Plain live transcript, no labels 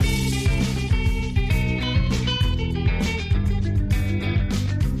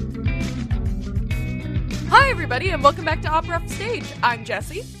everybody, and welcome back to Opera Off Stage. I'm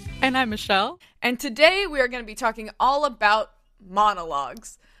Jessie. And I'm Michelle. And today we are going to be talking all about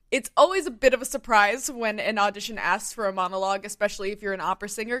monologues. It's always a bit of a surprise when an audition asks for a monologue, especially if you're an opera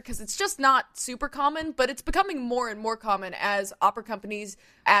singer, because it's just not super common, but it's becoming more and more common as opera companies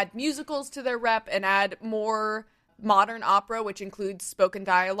add musicals to their rep and add more modern opera, which includes spoken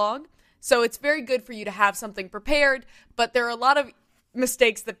dialogue. So it's very good for you to have something prepared, but there are a lot of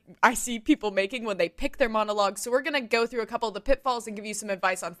mistakes that I see people making when they pick their monologues. So we're going to go through a couple of the pitfalls and give you some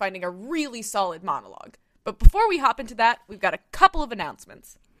advice on finding a really solid monologue. But before we hop into that, we've got a couple of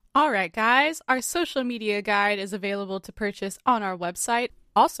announcements. All right, guys, our social media guide is available to purchase on our website.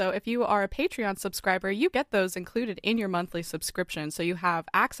 Also, if you are a Patreon subscriber, you get those included in your monthly subscription. So you have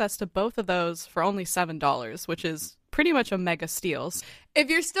access to both of those for only $7, which is pretty much a mega steal. If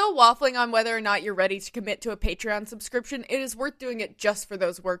you're still waffling on whether or not you're ready to commit to a Patreon subscription, it is worth doing it just for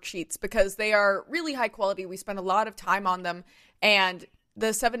those worksheets because they are really high quality. We spend a lot of time on them, and the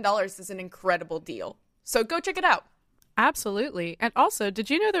 $7 is an incredible deal. So go check it out. Absolutely. And also, did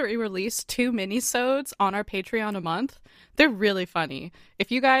you know that we release 2 mini-sodes on our Patreon a month? They're really funny. If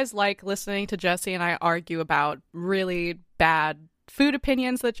you guys like listening to Jessie and I argue about really bad food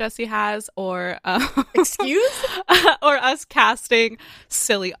opinions that Jessie has, or excuse? or us casting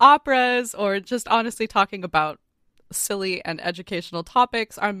silly operas, or just honestly talking about silly and educational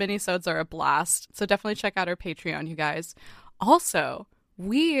topics, our minisodes are a blast. So definitely check out our Patreon, you guys. Also,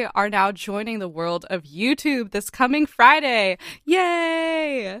 we are now joining the world of YouTube this coming Friday.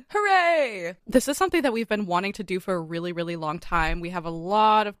 Yay! Hooray! This is something that we've been wanting to do for a really, really long time. We have a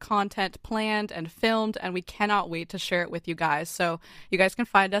lot of content planned and filmed, and we cannot wait to share it with you guys. So you guys can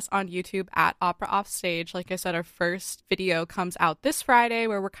find us on YouTube at Opera Off Stage. Like I said, our first video comes out this Friday,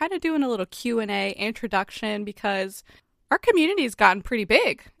 where we're kind of doing a little Q&A introduction because our community's gotten pretty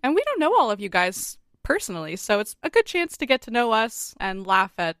big, and we don't know all of you guys personally, so it's a good chance to get to know us and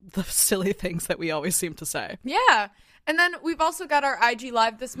laugh at the silly things that we always seem to say. Yeah. And then we've also got our IG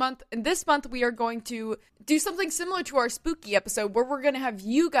Live this month, and this month we are going to do something similar to our spooky episode where we're going to have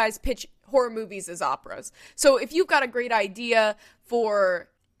you guys pitch horror movies as operas. So if you've got a great idea for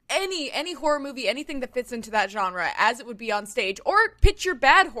any horror movie, anything that fits into that genre as it would be on stage, or pitch your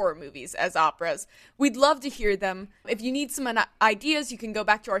bad horror movies as operas, we'd love to hear them. If you need some ideas, you can go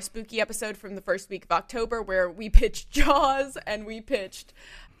back to our spooky episode from the first week of October where we pitched Jaws and we pitched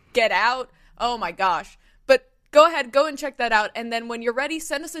Get Out. Oh my gosh. But go ahead, go and check that out, and then when you're ready,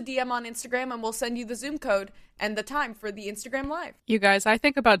 send us a DM on Instagram and we'll send you the Zoom code and the time for the Instagram Live. You guys, I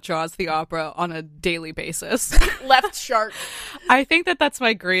think about Jaws the opera on a daily basis. Left shark. I think that that's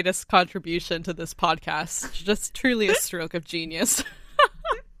my greatest contribution to this podcast. Just truly a stroke of genius.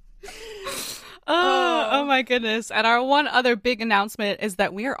 Oh my goodness. And our one other big announcement is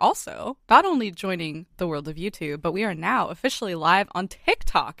that we are also not only joining the world of YouTube, but we are now officially live on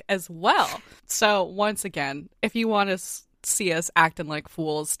TikTok as well. So once again, if you want to see us acting like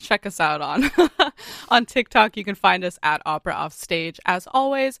fools, check us out on on TikTok. You can find us at Opera Off Stage as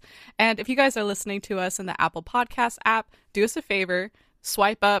always. And if you guys are listening to us in the Apple Podcast app, do us a favor,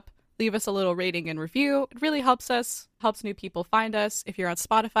 swipe up, leave us a little rating and review. It really helps us, helps new people find us. If you're on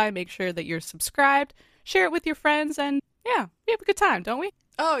Spotify, make sure that you're subscribed, share it with your friends, and yeah, we have a good time, don't we?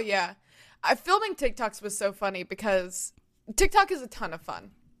 Oh yeah. Filming TikToks was so funny because TikTok is a ton of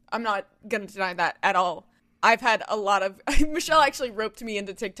fun. I'm not gonna deny that at all. I've had a lot of... Michelle actually roped me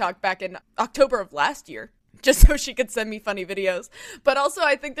into TikTok back in October of last year, just so she could send me funny videos. But also,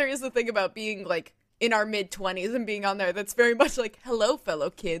 I think there is the thing about being, like, in our mid-20s and being on there that's very much like, hello, fellow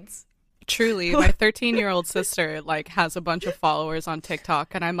kids. Truly, my 13-year-old sister, like, has a bunch of followers on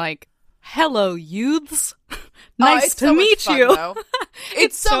TikTok, and I'm like, hello, youths. Nice to meet you. Though.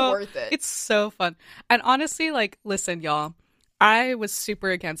 It's so worth it. It's so fun. And honestly, like, listen, y'all. I was super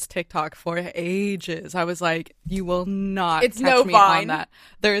against TikTok for ages. I was like, you will not catch me on that.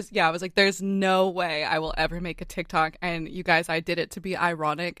 I was like, there's no way I will ever make a TikTok. And you guys, I did it to be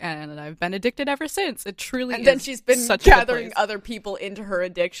ironic, and I've been addicted ever since. It truly is. And then she's been gathering other people into her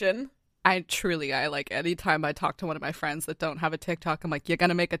addiction. I like, anytime I talk to one of my friends that don't have a TikTok, I'm like, you're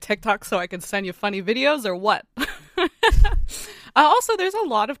gonna make a TikTok so I can send you funny videos or what? Also, there's a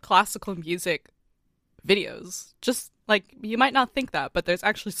lot of classical music videos. Just like, you might not think that, but there's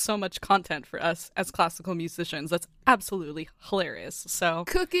actually so much content for us as classical musicians that's absolutely hilarious. So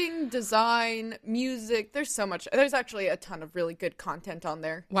cooking, design, music, there's so much. There's actually a ton of really good content on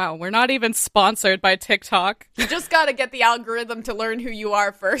there. Wow, we're not even sponsored by TikTok. You just gotta get the algorithm to learn who you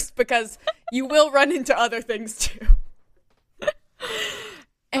are first, because you will run into other things too.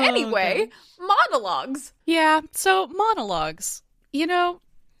 Anyway, monologues. Yeah, so monologues. You know,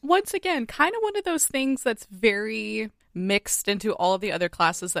 once again, kind of one of those things that's very mixed into all of the other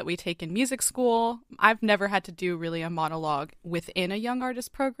classes that we take in music school. I've never had to do really a monologue within a young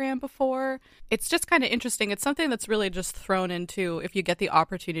artist program before. It's just kind of interesting. It's something that's really just thrown into if you get the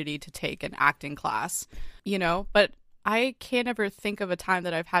opportunity to take an acting class, you know, but I can't ever think of a time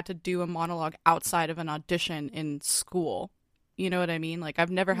that I've had to do a monologue outside of an audition in school. You know what I mean? Like,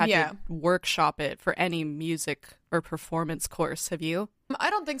 I've never had to workshop it for any music or performance course. Have you? I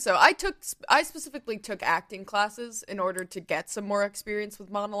don't think so. I specifically took acting classes in order to get some more experience with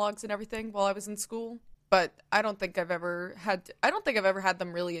monologues and everything while I was in school. But I don't think I've ever had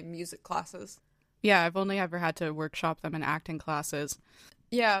them really in music classes. Yeah, I've only ever had to workshop them in acting classes.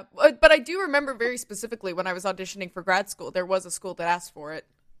 Yeah, but I do remember very specifically when I was auditioning for grad school, there was a school that asked for it.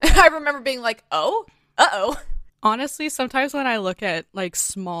 I remember being like, oh, uh-oh. Honestly, sometimes when I look at like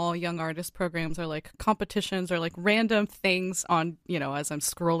small young artist programs or like competitions or like random things on, you know, as I'm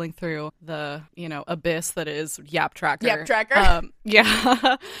scrolling through the, you know, abyss that is Yap Tracker.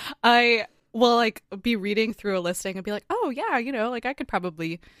 Yeah, I will like be reading through a listing and be like, oh yeah, you know, like I could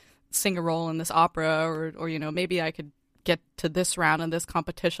probably sing a role in this opera or you know, maybe I could get to this round in this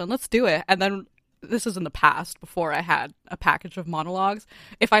competition. Let's do it. And then this is in the past before I had a package of monologues.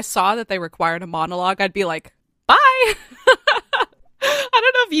 If I saw that they required a monologue, I'd be like, bye. I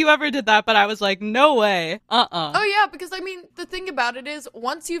don't know if you ever did that, but I was like, no way. Oh yeah, because I mean, the thing about it is,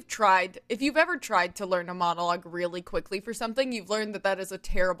 if you've ever tried to learn a monologue really quickly for something, you've learned that is a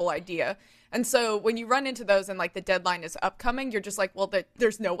terrible idea. And so when you run into those and like the deadline is upcoming, you're just like, well,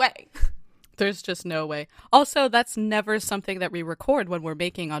 there's no way. There's just no way. Also, that's never something that we record when we're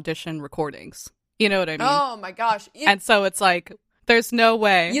making audition recordings. You know what I mean? Oh my gosh. And so it's like, there's no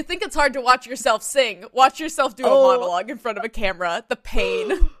way. You think it's hard to watch yourself sing. Watch yourself do a monologue in front of a camera. The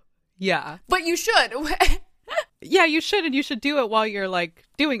pain. Yeah. But you should. Yeah, you should. And you should do it while you're like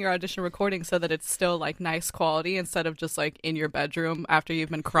doing your audition recording so that it's still like nice quality instead of just like in your bedroom after you've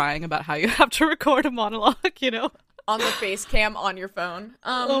been crying about how you have to record a monologue, you know? On the face cam on your phone.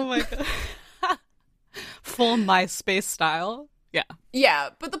 Oh my God. Full MySpace style. Yeah. Yeah,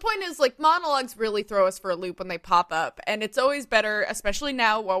 but the point is, like, monologues really throw us for a loop when they pop up, and it's always better, especially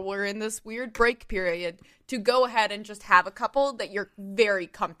now while we're in this weird break period, to go ahead and just have a couple that you're very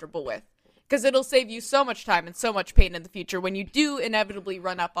comfortable with. Because it'll save you so much time and so much pain in the future when you do inevitably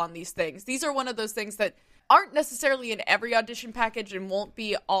run up on these things. These are one of those things that aren't necessarily in every audition package and won't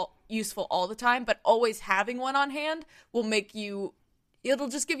be all useful all the time, but always having one on hand will it'll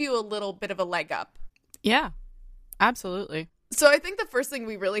just give you a little bit of a leg up. Yeah, absolutely. So I think the first thing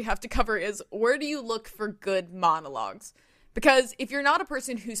we really have to cover is, where do you look for good monologues? Because if you're not a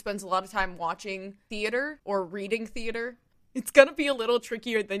person who spends a lot of time watching theater or reading theater, it's going to be a little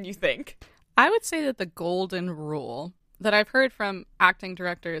trickier than you think. I would say that the golden rule that I've heard from acting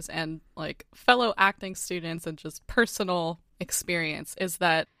directors and like fellow acting students and just personal experience is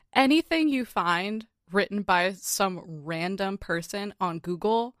that anything you find written by some random person on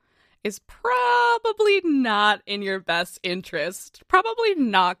Google is probably not in your best interest, probably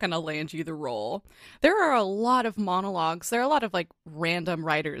not going to land you the role. There are a lot of monologues. There are a lot of like random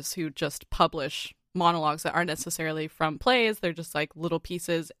writers who just publish monologues that aren't necessarily from plays. They're just like little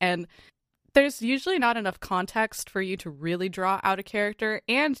pieces. And there's usually not enough context for you to really draw out a character.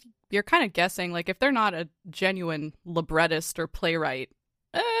 And you're kind of guessing, like, if they're not a genuine librettist or playwright,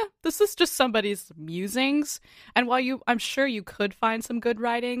 this is just somebody's musings. And while I'm sure you could find some good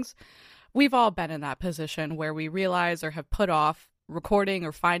writings, we've all been in that position where we realize or have put off recording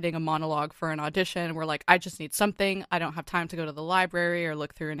or finding a monologue for an audition. We're like, I just need something. I don't have time to go to the library or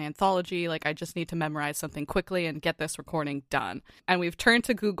look through an anthology. Like, I just need to memorize something quickly and get this recording done. And we've turned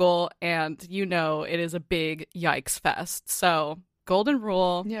to Google, and you know it is a big yikes fest. So, golden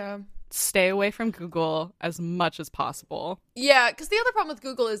rule. Yeah. Stay away from Google as much as possible. Yeah, because the other problem with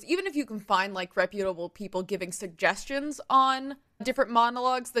Google is, even if you can find like reputable people giving suggestions on different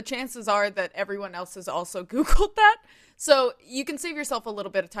monologues, the chances are that everyone else has also Googled that. So you can save yourself a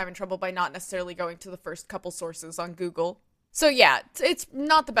little bit of time and trouble by not necessarily going to the first couple sources on Google. So yeah, it's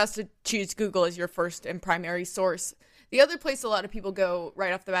not the best to choose Google as your first and primary source. The other place a lot of people go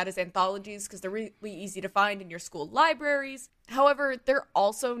right off the bat is anthologies, because they're really easy to find in your school libraries. However, they're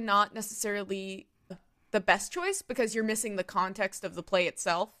also not necessarily the best choice because you're missing the context of the play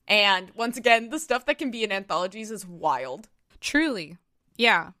itself. And once again, the stuff that can be in anthologies is wild. Truly.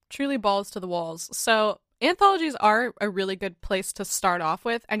 Yeah, truly balls to the walls. So anthologies are a really good place to start off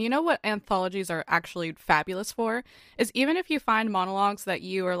with. And you know what anthologies are actually fabulous for? Is even if you find monologues that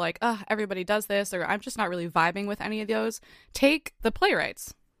you are like, everybody does this, or I'm just not really vibing with any of those, take the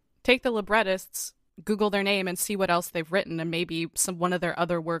playwrights, take the librettists, Google their name and see what else they've written, and maybe one of their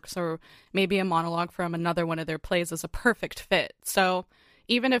other works or maybe a monologue from another one of their plays is a perfect fit. So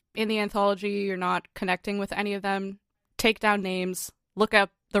even if in the anthology you're not connecting with any of them, take down names, look up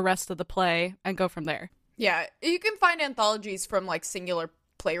the rest of the play, and go from there. Yeah, you can find anthologies from like singular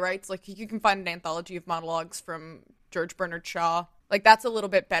playwrights. Like you can find an anthology of monologues from George Bernard Shaw. Like that's a little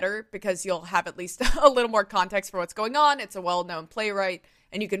bit better because you'll have at least a little more context for what's going on. It's a well-known playwright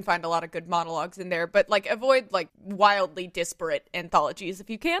and you can find a lot of good monologues in there. But like avoid like wildly disparate anthologies if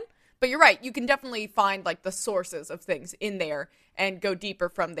you can. But you're right, you can definitely find like the sources of things in there and go deeper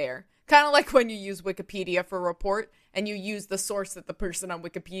from there. Kind of like when you use Wikipedia for a report and you use the source that the person on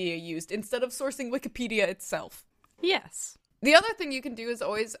Wikipedia used instead of sourcing Wikipedia itself. Yes. The other thing you can do is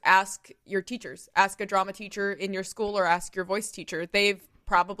always ask your teachers. Ask a drama teacher in your school or ask your voice teacher. They've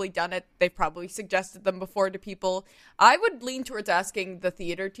probably done it. They've probably suggested them before to people. I would lean towards asking the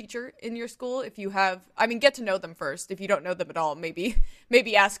theater teacher in your school if you have, get to know them first. If you don't know them at all, maybe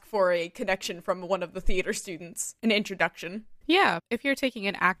ask for a connection from one of the theater students, an introduction. Yeah, if you're taking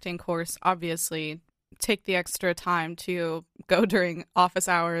an acting course, obviously take the extra time to go during office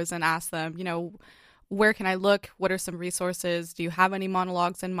hours and ask them, where can I look? What are some resources? Do you have any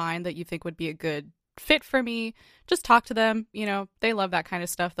monologues in mind that you think would be a good fit for me? Just talk to them. They love that kind of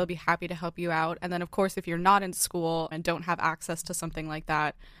stuff. They'll be happy to help you out. And then, of course, if you're not in school and don't have access to something like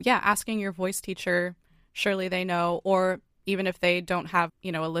that, asking your voice teacher, surely they know. Or even if they don't have,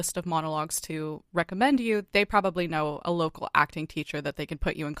 a list of monologues to recommend you, they probably know a local acting teacher that they can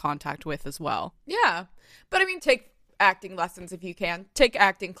put you in contact with as well. Yeah. But take acting lessons if you can. Take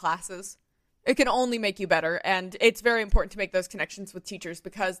acting classes. It can only make you better, and it's very important to make those connections with teachers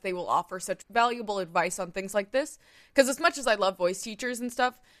because they will offer such valuable advice on things like this. Because as much as I love voice teachers and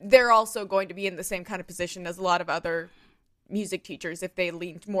stuff, they're also going to be in the same kind of position as a lot of other music teachers if they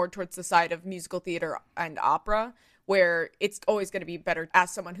lean more towards the side of musical theater and opera, where it's always going to be better to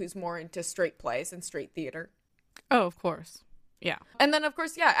ask someone who's more into straight plays and straight theater. Oh, of course. Yeah. And then, of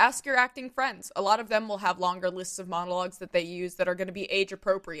course, ask your acting friends. A lot of them will have longer lists of monologues that they use that are going to be age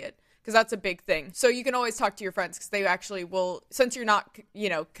appropriate. Because that's a big thing. So you can always talk to your friends because they actually will, since you're not,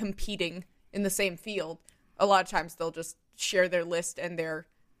 competing in the same field, a lot of times they'll just share their list and their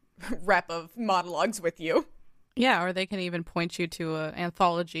rep of monologues with you. Yeah, or they can even point you to an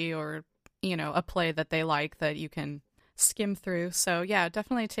anthology or, a play that they like that you can skim through. So yeah,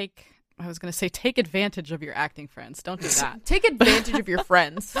 definitely take advantage of your acting friends. Don't do that. Take advantage of your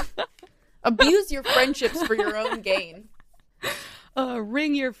friends. Abuse your friendships for your own gain.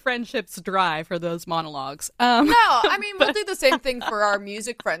 Wring your friendships dry for those monologues. No, we'll do the same thing for our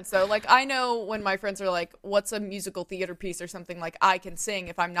music friends, though. Like, I know when my friends are like, what's a musical theater piece or something, like, I can sing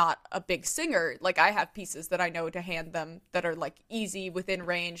if I'm not a big singer. Like, I have pieces that I know to hand them that are, like, easy, within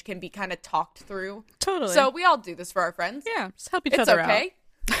range, can be kind of talked through. Totally. So we all do this for our friends. Yeah, just help each other out. It's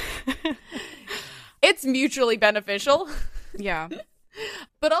okay. It's mutually beneficial. Yeah.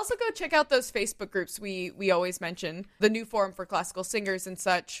 But also go check out those Facebook groups we always mention, the New Forum for Classical Singers and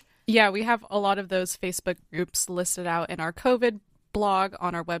such. Yeah, we have a lot of those Facebook groups listed out in our COVID blog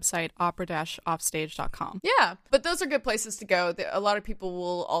on our website, opera-offstage.com. Yeah, but those are good places to go. A lot of people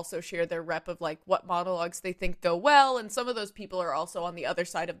will also share their rep of like what monologues they think go well, and some of those people are also on the other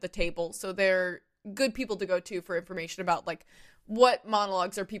side of the table, so they're good people to go to for information about like what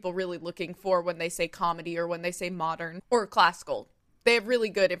monologues are people really looking for when they say comedy or when they say modern or classical. They have really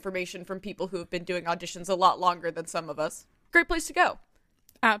good information from people who have been doing auditions a lot longer than some of us. Great place to go.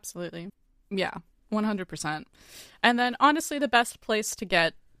 Absolutely. Yeah, 100%. And then honestly, the best place to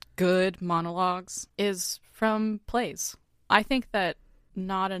get good monologues is from plays. I think that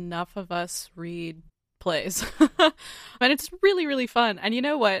not enough of us read plays. And it's really, really fun. And you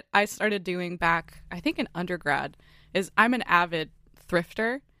know what I started doing back, I think in undergrad, is I'm an avid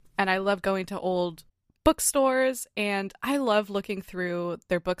thrifter and I love going to old bookstores, and I love looking through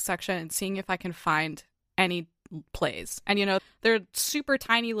their book section and seeing if I can find any plays. And they're super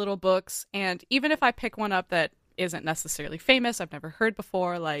tiny little books, and even if I pick one up that isn't necessarily famous, I've never heard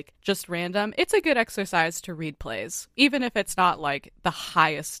before, like just random, it's a good exercise to read plays. Even if it's not like the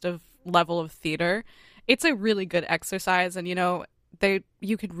highest of level of theater, it's a really good exercise, and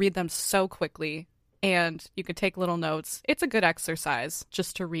you could read them so quickly and you could take little notes. It's a good exercise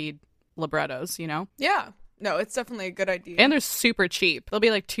just to read librettos, Yeah. No, it's definitely a good idea. And they're super cheap. They'll be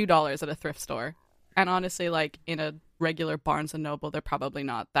like $2 at a thrift store. And honestly, like in a regular Barnes & Noble, they're probably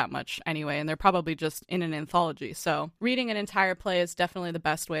not that much anyway. And they're probably just in an anthology. So reading an entire play is definitely the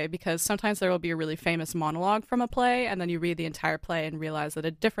best way, because sometimes there will be a really famous monologue from a play, and then you read the entire play and realize that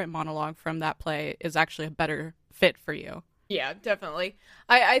a different monologue from that play is actually a better fit for you. Yeah, definitely.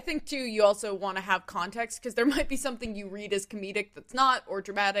 I think, too, you also want to have context, because there might be something you read as comedic that's not, or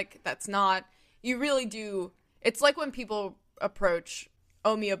dramatic that's not. You really do. It's like when people approach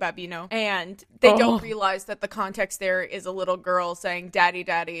Omio Babino, and they don't realize that the context there is a little girl saying, "Daddy,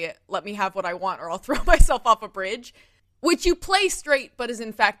 daddy, let me have what I want, or I'll throw myself off a bridge," which you play straight, but is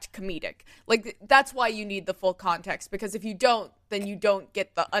in fact comedic. Like, that's why you need the full context, because if you don't, then you don't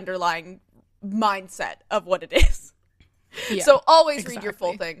get the underlying mindset of what it is. Yeah, so always read your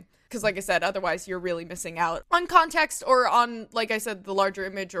full thing, because like I said, otherwise you're really missing out on context, or on, like I said, the larger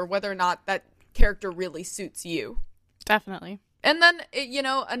image, or whether or not that character really suits you. Definitely. And then,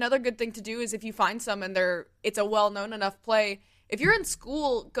 another good thing to do is, if you find some and it's a well-known enough play, if you're in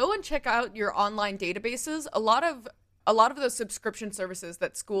school, go and check out your online databases. A lot of those subscription services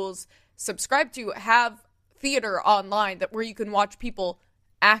that schools subscribe to have theater online where you can watch people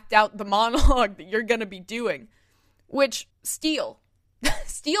act out the monologue that you're going to be doing, which steal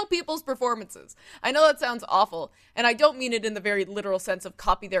people's performances. I know that sounds awful, and I don't mean it in the very literal sense of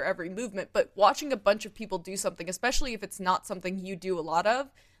copy their every movement, but watching a bunch of people do something, especially if it's not something you do a lot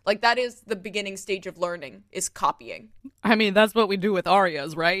of, like, that is the beginning stage of learning, is copying. I mean, that's what we do with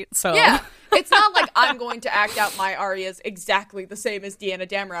arias, right? So yeah, it's not like I'm going to act out my arias exactly the same as Deanna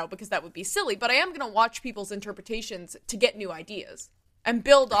Damrau, because that would be silly, but I am going to watch people's interpretations to get new ideas and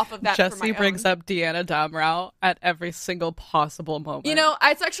build off of that. Jesse brings up Deanna Damrau at every single possible moment.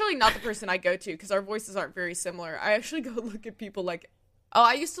 It's actually not the person I go to, because our voices aren't very similar. I actually go look at people like,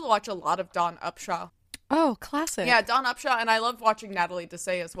 I used to watch a lot of Dawn Upshaw. Oh, classic. Yeah, Dawn Upshaw, and I loved watching Natalie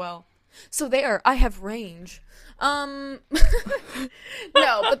Dessay as well. So there, I have range. No,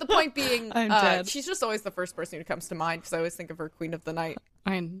 but the point being, I'm dead. She's just always the first person who comes to mind, because I always think of her Queen of the Night.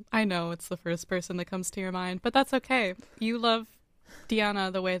 I know it's the first person that comes to your mind, but that's okay. You love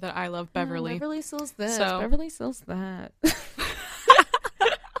Deanna the way that I love Beverly. Beverly sells this. Beverly sells that.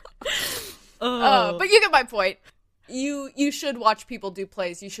 But you get my point. You should watch people do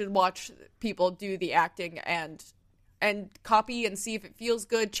plays. You should watch people do the acting and copy and see if it feels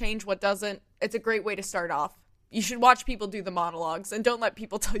good, change what doesn't. It's a great way to start off. You should watch people do the monologues, and don't let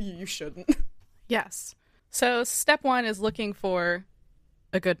people tell you shouldn't. Yes. So step 1 is looking for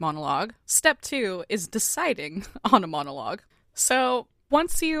a good monologue. Step 2 is deciding on a monologue. So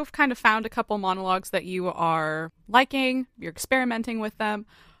once you've kind of found a couple monologues that you are liking, you're experimenting with them,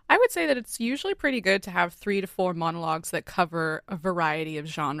 I would say that it's usually pretty good to have 3 to 4 monologues that cover a variety of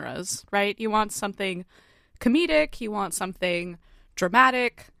genres, right? You want something comedic, you want something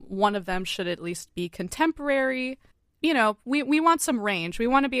dramatic, one of them should at least be contemporary. We want some range. We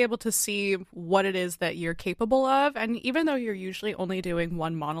want to be able to see what it is that you're capable of. And even though you're usually only doing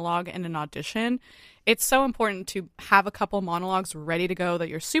one monologue in an audition, it's so important to have a couple monologues ready to go that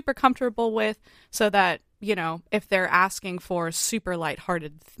you're super comfortable with, so that, if they're asking for a super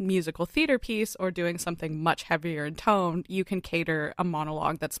lighthearted musical theater piece or doing something much heavier in tone, you can cater a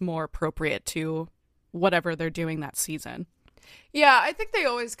monologue that's more appropriate to whatever they're doing that season. Yeah, I think they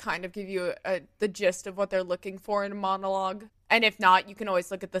always kind of give you the gist of what they're looking for in a monologue. And if not, you can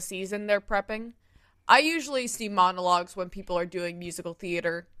always look at the season they're prepping. I usually see monologues when people are doing musical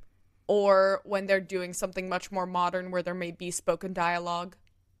theater, or when they're doing something much more modern where there may be spoken dialogue.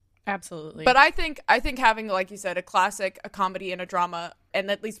 Absolutely. But I think having, like you said, a classic, a comedy, and a drama,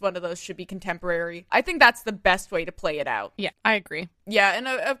 and at least one of those should be contemporary, I think that's the best way to play it out. Yeah, I agree. Yeah, and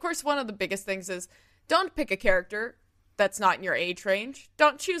of course one of the biggest things is, don't pick a character that's not in your age range.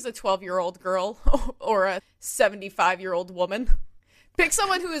 Don't choose a 12-year-old girl or a 75-year-old woman. Pick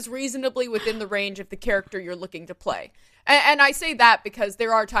someone who is reasonably within the range of the character you're looking to play. And I say that because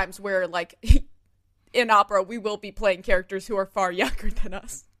there are times where, like, in opera, we will be playing characters who are far younger than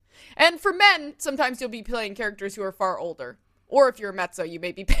us. And for men, sometimes you'll be playing characters who are far older. Or if you're a mezzo, you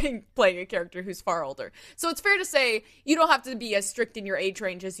may be playing a character who's far older. So it's fair to say you don't have to be as strict in your age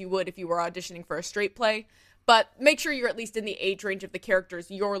range as you would if you were auditioning for a straight play. But make sure you're at least in the age range of the characters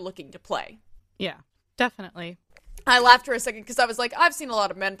you're looking to play. Yeah, definitely. I laughed for a second because I was like, I've seen a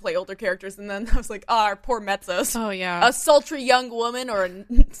lot of men play older characters, and then I was like, our poor mezzos. Oh, yeah. A sultry young woman or a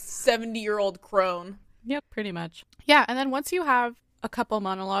 70-year-old crone. Yep, pretty much. Yeah, and then once you have a couple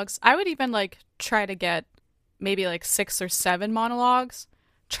monologues, I would even, try to get maybe, 6 or 7 monologues.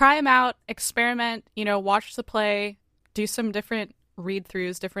 Try them out, experiment, watch the play, do some different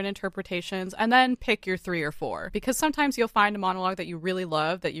read-throughs, different interpretations, and then pick your 3 or 4. Because sometimes you'll find a monologue that you really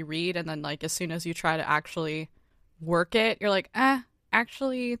love that you read, and then, as soon as you try to actually work it, you're like,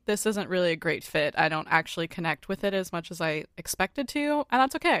 actually, this isn't really a great fit. I don't actually connect with it as much as I expected to, and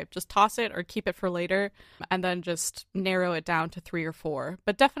that's okay. Just toss it or keep it for later, and then just narrow it down to 3 or 4.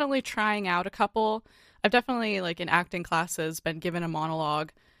 But definitely trying out a couple I've definitely, like, in acting classes been given a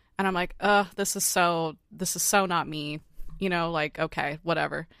monologue and I'm like, this is so not me. You know, like, okay,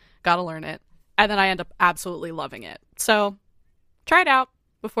 whatever. Gotta learn it. And then I end up absolutely loving it. So try it out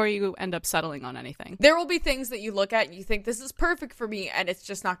before you end up settling on anything. There will be things that you look at and you think this is perfect for me, and it's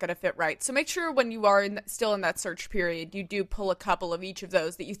just not going to fit right. So make sure when you are still in that search period, you do pull a couple of each of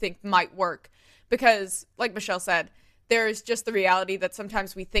those that you think might work. Because, like Michelle said, there's just the reality that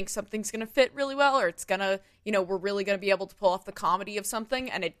sometimes we think something's going to fit really well, or it's going to, you know, we're really going to be able to pull off the comedy of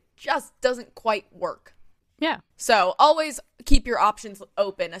something, and it just doesn't quite work. Yeah. So always keep your options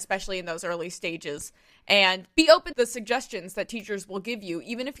open, especially in those early stages, and be open to the suggestions that teachers will give you,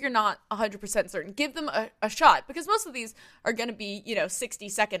 even if you're not 100% certain. Give them a shot, because most of these are going to be,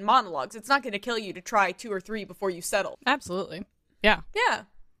 60-second monologues. It's not going to kill you to try 2 or 3 before you settle. Absolutely. Yeah. Yeah.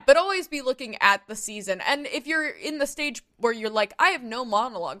 But always be looking at the season. And if you're in the stage where you're like, I have no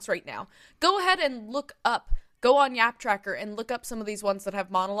monologues right now, go ahead and look up. Go on Yap Tracker and look up some of these ones that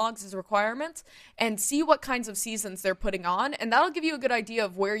have monologues as requirements and see what kinds of seasons they're putting on. And that'll give you a good idea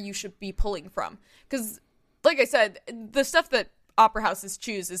of where you should be pulling from. Because, like I said, the stuff that opera houses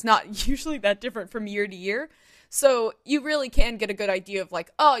choose is not usually that different from year to year. So you really can get a good idea of like,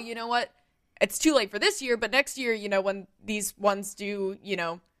 oh, you know what? It's too late for this year, but next year, when these ones do,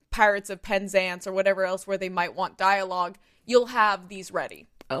 Pirates of Penzance or whatever else where they might want dialogue, you'll have these ready.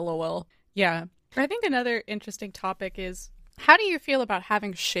 LOL. Yeah. I think another interesting topic is, how do you feel about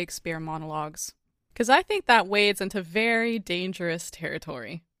having Shakespeare monologues? Because I think that wades into very dangerous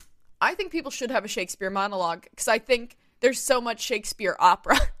territory. I think people should have a Shakespeare monologue, because I think there's so much Shakespeare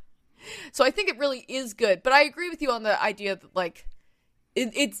opera. So I think it really is good. But I agree with you on the idea that, like,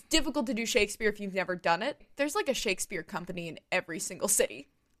 it's difficult to do Shakespeare if you've never done it. There's, like, a Shakespeare company in every single city.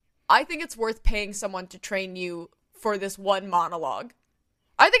 I think it's worth paying someone to train you for this one monologue.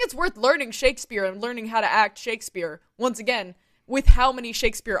 I think it's worth learning Shakespeare and learning how to act Shakespeare, once again, with how many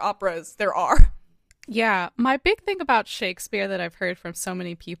Shakespeare operas there are. Yeah, my big thing about Shakespeare that I've heard from so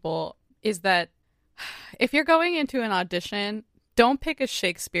many people is that if you're going into an audition, don't pick a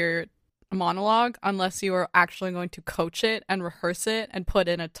Shakespeare monologue unless you are actually going to coach it and rehearse it and put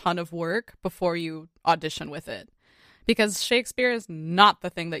in a ton of work before you audition with it. Because Shakespeare is not the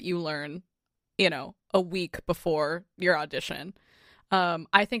thing that you learn, a week before your audition.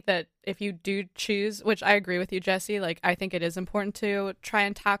 I think that if you do choose, which I agree with you, Jessie, like, I think it is important to try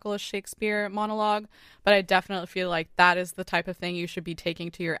and tackle a Shakespeare monologue, but I definitely feel like that is the type of thing you should be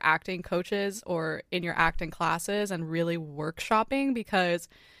taking to your acting coaches or in your acting classes and really workshopping, because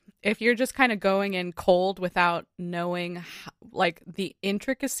if you're just kind of going in cold without knowing, like, the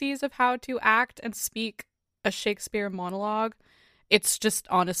intricacies of how to act and speak a Shakespeare monologue, it's just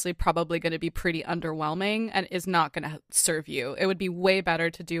honestly probably going to be pretty underwhelming and is not going to serve you. It would be way better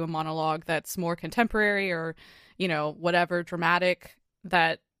to do a monologue that's more contemporary or, whatever dramatic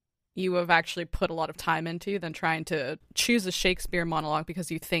that you have actually put a lot of time into than trying to choose a Shakespeare monologue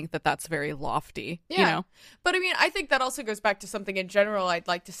because you think that that's very lofty, But I mean, I think that also goes back to something in general I'd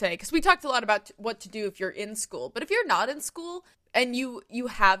like to say, because we talked a lot about what to do if you're in school. But if you're not in school and you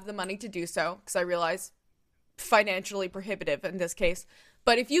have the money to do so, because I realize financially prohibitive in this case,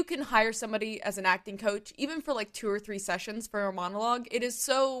 but if you can hire somebody as an acting coach, even for like 2 or 3 sessions for a monologue, it is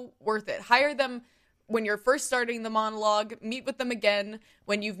so worth it. Hire them when you're first starting the monologue, meet with them again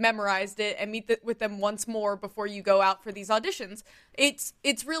when you've memorized it, and meet with them once more before you go out for these auditions. It's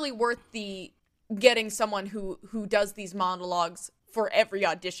really worth the getting someone who does these monologues for every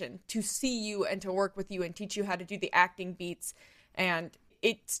audition to see you and to work with you and teach you how to do the acting beats, and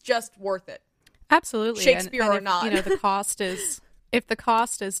it's just worth it. Absolutely. Shakespeare and or if, not. The cost is, if the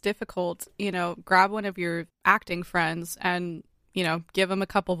cost is difficult, grab one of your acting friends and, give them a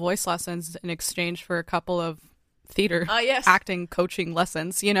couple voice lessons in exchange for a couple of theater acting coaching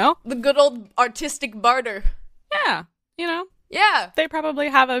lessons, The good old artistic barter. Yeah. Yeah. They probably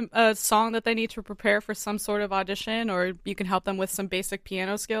have a song that they need to prepare for some sort of audition, or you can help them with some basic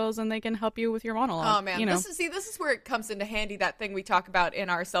piano skills and they can help you with your monologue. Oh, man. This is where it comes into handy, that thing we talk about in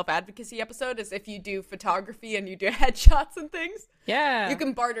our self-advocacy episode, is if you do photography and you do headshots and things. Yeah. You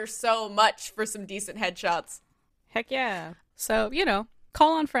can barter so much for some decent headshots. Heck yeah. So,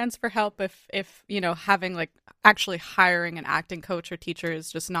 call on friends for help if having, like, actually hiring an acting coach or teacher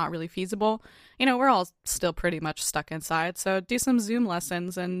is just not really feasible. We're all still pretty much stuck inside, so do some Zoom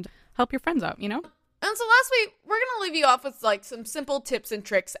lessons and help your friends out, And so lastly, we're going to leave you off with, like, some simple tips and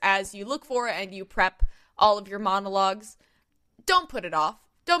tricks as you look for and you prep all of your monologues. Don't put it off.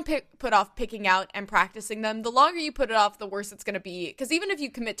 Don't put off picking out and practicing them. The longer you put it off, the worse it's going to be. Because even if you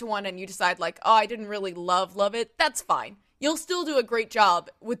commit to one and you decide, like, oh, I didn't really love it, that's fine. you'll still do a great job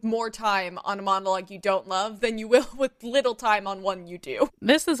with more time on a monologue you don't love than you will with little time on one you do.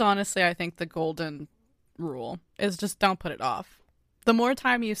 This is honestly, I think, the golden rule, is just don't put it off. The more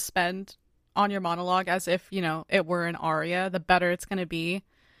time you spend on your monologue as if, it were an aria, the better it's going to be.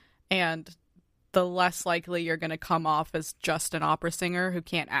 And the less likely you're going to come off as just an opera singer who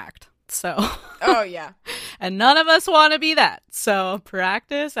can't act. So. Oh, yeah. And none of us want to be that. So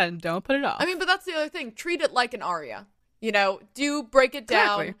practice and don't put it off. I mean, but that's the other thing. Treat it like an aria. Do break it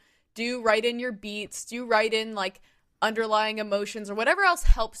down. Exactly. Do write in your beats. Do write in, underlying emotions or whatever else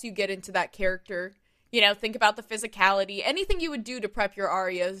helps you get into that character. Think about the physicality. Anything you would do to prep your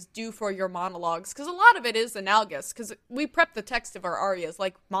arias, do for your monologues. Because a lot of it is analogous. Because we prep the text of our arias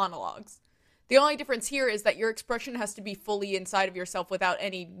like monologues. The only difference here is that your expression has to be fully inside of yourself without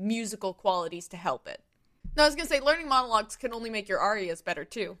any musical qualities to help it. No, I was going to say, learning monologues can only make your arias better,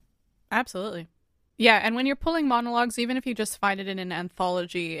 too. Absolutely. Yeah, and when you're pulling monologues, even if you just find it in an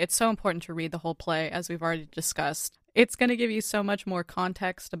anthology, it's so important to read the whole play, as we've already discussed. It's going to give you so much more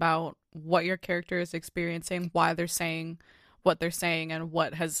context about what your character is experiencing, why they're saying what they're saying, and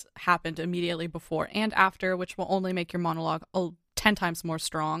what has happened immediately before and after, which will only make your monologue 10 times more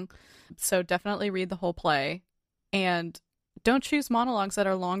strong. So definitely read the whole play, and don't choose monologues that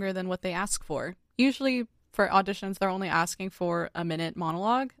are longer than what they ask for. Usually for auditions, they're only asking for a minute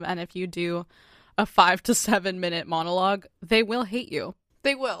monologue, and if you do a 5 to 7 minute monologue, they will hate you.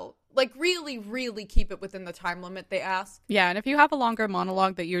 They will. Really, really keep it within the time limit they ask. Yeah, and if you have a longer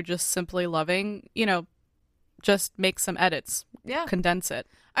monologue that you're just simply loving, just make some edits. Yeah. Condense it.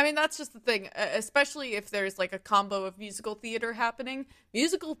 I mean, that's just the thing, especially if there's a combo of musical theater happening.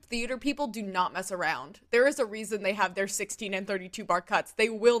 Musical theater people do not mess around. There is a reason they have their 16 and 32 bar cuts. They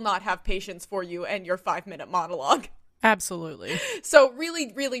will not have patience for you and your 5-minute monologue. Absolutely. So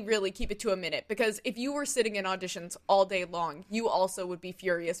really, really, really keep it to a minute, because if you were sitting in auditions all day long, you also would be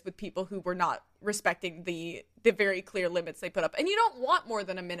furious with people who were not respecting the very clear limits they put up. And you don't want more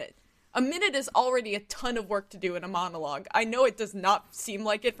than a minute. A minute is already a ton of work to do in a monologue. I know it does not seem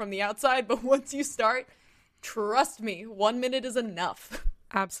like it from the outside, but once you start, trust me, 1 minute is enough.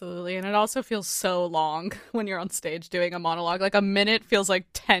 Absolutely. And it also feels so long when you're on stage doing a monologue. A minute feels like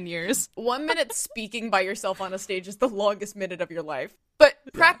 10 years. 1 minute speaking by yourself on a stage is the longest minute of your life. But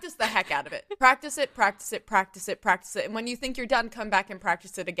practice the heck out of it. Practice it, practice it, practice it, practice it. And when you think you're done, come back and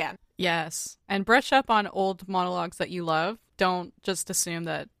practice it again. Yes. And brush up on old monologues that you love. Don't just assume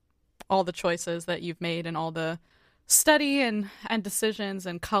that all the choices that you've made and all the study and decisions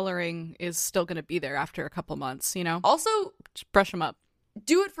and coloring is still going to be there after a couple months, Also, just brush them up.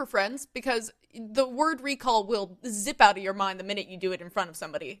 Do it for friends, because the word recall will zip out of your mind the minute you do it in front of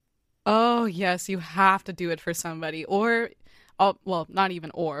somebody. Oh, yes, you have to do it for somebody. Or, well, not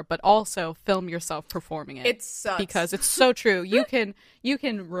even but also film yourself performing it. It sucks. Because it's so true. You can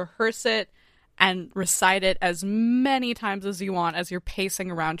rehearse it and recite it as many times as you want as you're pacing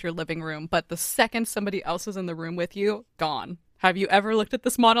around your living room. But the second somebody else is in the room with you, gone. Have you ever looked at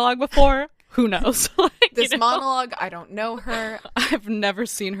this monologue before? Who knows? This monologue, I don't know her. I've never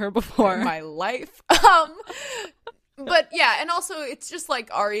seen her before in my life. But yeah, and also it's just like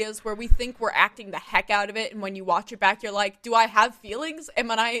arias where we think we're acting the heck out of it, and when you watch it back, you're like, do I have feelings?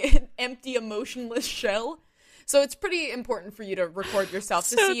 Am I an empty, emotionless shell? So it's pretty important for you to record yourself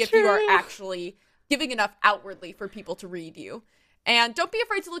to see if you are actually giving enough outwardly for people to read you. And don't be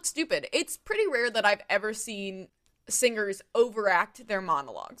afraid to look stupid. It's pretty rare that I've ever seen singers overact their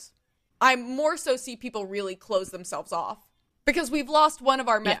monologues. I more so see people really close themselves off, because we've lost one of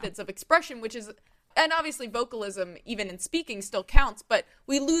our methods of expression, which is, and obviously vocalism, even in speaking, still counts, but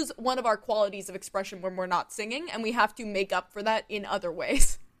we lose one of our qualities of expression when we're not singing, and we have to make up for that in other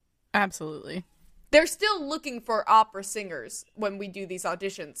ways. Absolutely. They're still looking for opera singers when we do these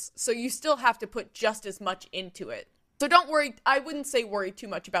auditions, so you still have to put just as much into it. So don't worry, I wouldn't say worry too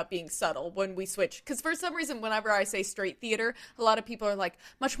much about being subtle when we switch, because for some reason, whenever I say straight theater, a lot of people are like,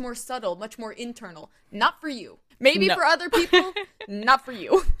 much more subtle, much more internal. Not for you. Maybe for other people, not for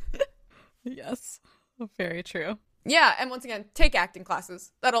you. Yes, very true. Yeah, and once again, take acting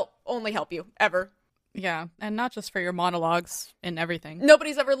classes. That'll only help you, ever. Yeah, and not just for your monologues and everything.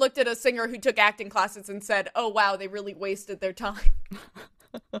 Nobody's ever looked at a singer who took acting classes and said, oh wow, they really wasted their time.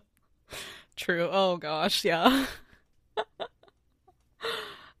 True. Oh gosh, yeah.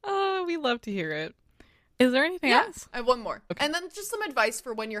 We love to hear it. Is there anything else? I have one more. Okay. And then just some advice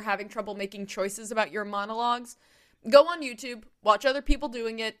for when you're having trouble making choices about your monologues. Go on YouTube, watch other people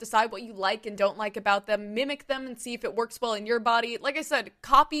doing it, decide what you like and don't like about them, mimic them and see if it works well in your body. Like I said,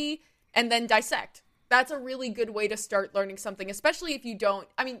 copy and then dissect. That's a really good way to start learning something, especially if you don't.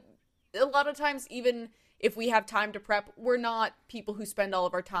 I mean, a lot of times, even if we have time to prep, we're not people who spend all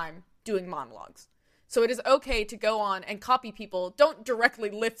of our time doing monologues. So it is okay to go on and copy people. Don't directly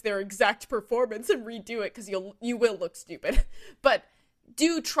lift their exact performance and redo it, because you will look stupid. But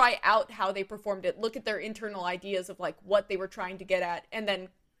do try out how they performed it. Look at their internal ideas of like what they were trying to get at, and then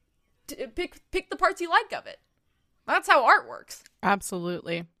pick the parts you like of it. That's how art works.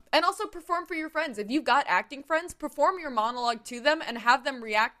 Absolutely. And also perform for your friends. If you've got acting friends, perform your monologue to them and have them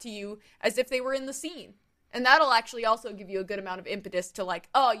react to you as if they were in the scene. And that'll actually also give you a good amount of impetus to like,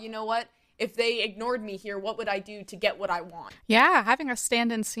 oh, you know what? If they ignored me here, what would I do to get what I want? Yeah, having a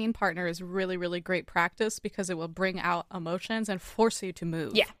stand-in scene partner is really, really great practice because it will bring out emotions and force you to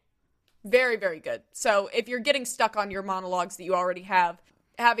move. Yeah. Very, very good. So if you're getting stuck on your monologues that you already have,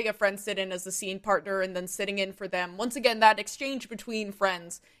 having a friend sit in as a scene partner and then sitting in for them, once again, that exchange between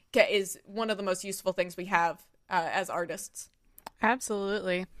friends is one of the most useful things we have as artists.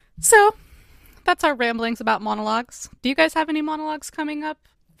 Absolutely. So that's our ramblings about monologues. Do you guys have any monologues coming up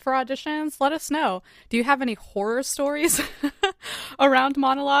for auditions? Let us know. Do you have any horror stories around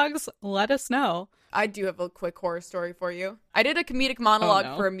monologues? Let us know. I do have a quick horror story for you. I did a comedic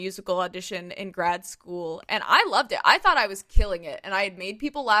monologue for a musical audition in grad school, and I loved it. I thought I was killing it, and I had made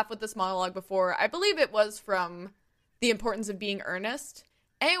people laugh with this monologue before. I believe it was from The Importance of Being Earnest.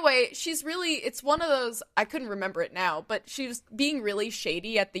 Anyway, it's one of those, I couldn't remember it now, but she was being really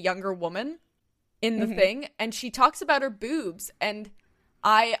shady at the younger woman in the thing, and she talks about her boobs, and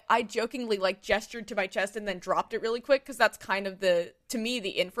I jokingly like gestured to my chest and then dropped it really quick, because that's kind of to me, the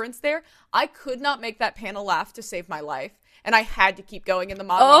inference there. I could not make that panel laugh to save my life, and I had to keep going in the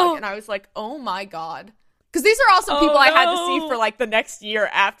monologue, and I was like, oh my god. Because these are also people I had to see for like the next year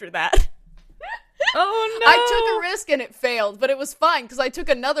after that. Oh no! I took a risk and it failed, but it was fine because I took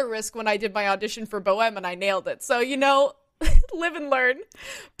another risk when I did my audition for Bohème and I nailed it. So, live and learn.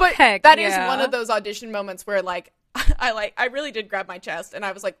 But that is one of those audition moments where like I really did grab my chest and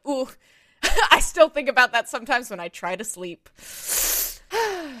I was like, ooh, I still think about that sometimes when I try to sleep. Fine,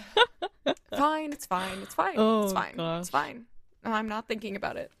 it's fine. Oh, it's fine. gosh. It's fine. No, I'm not thinking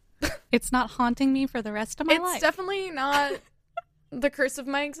about it. It's not haunting me for the rest of my life. It's definitely not the curse of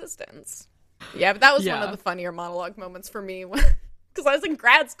my existence. Yeah, but that was one of the funnier monologue moments for me. Because I was in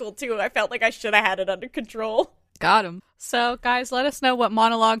grad school, too. I felt like I should have had it under control. Got him. So, guys, let us know what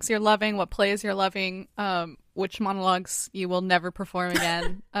monologues you're loving, what plays you're loving, which monologues you will never perform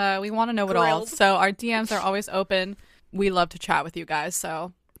again. We want to know it all. So our DMs are always open. We love to chat with you guys,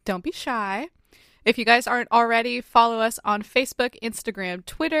 so don't be shy. If you guys aren't already, follow us on Facebook, Instagram,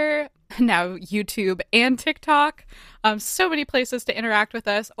 Twitter, now YouTube and TikTok. So many places to interact with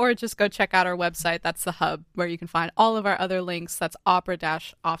us, or just go check out our website. That's the hub where you can find all of our other links. That's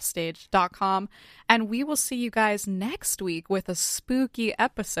opera-offstage.com. And we will see you guys next week with a spooky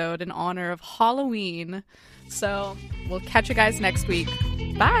episode in honor of Halloween. So we'll catch you guys next week.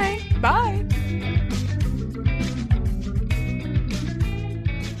 Bye. Bye.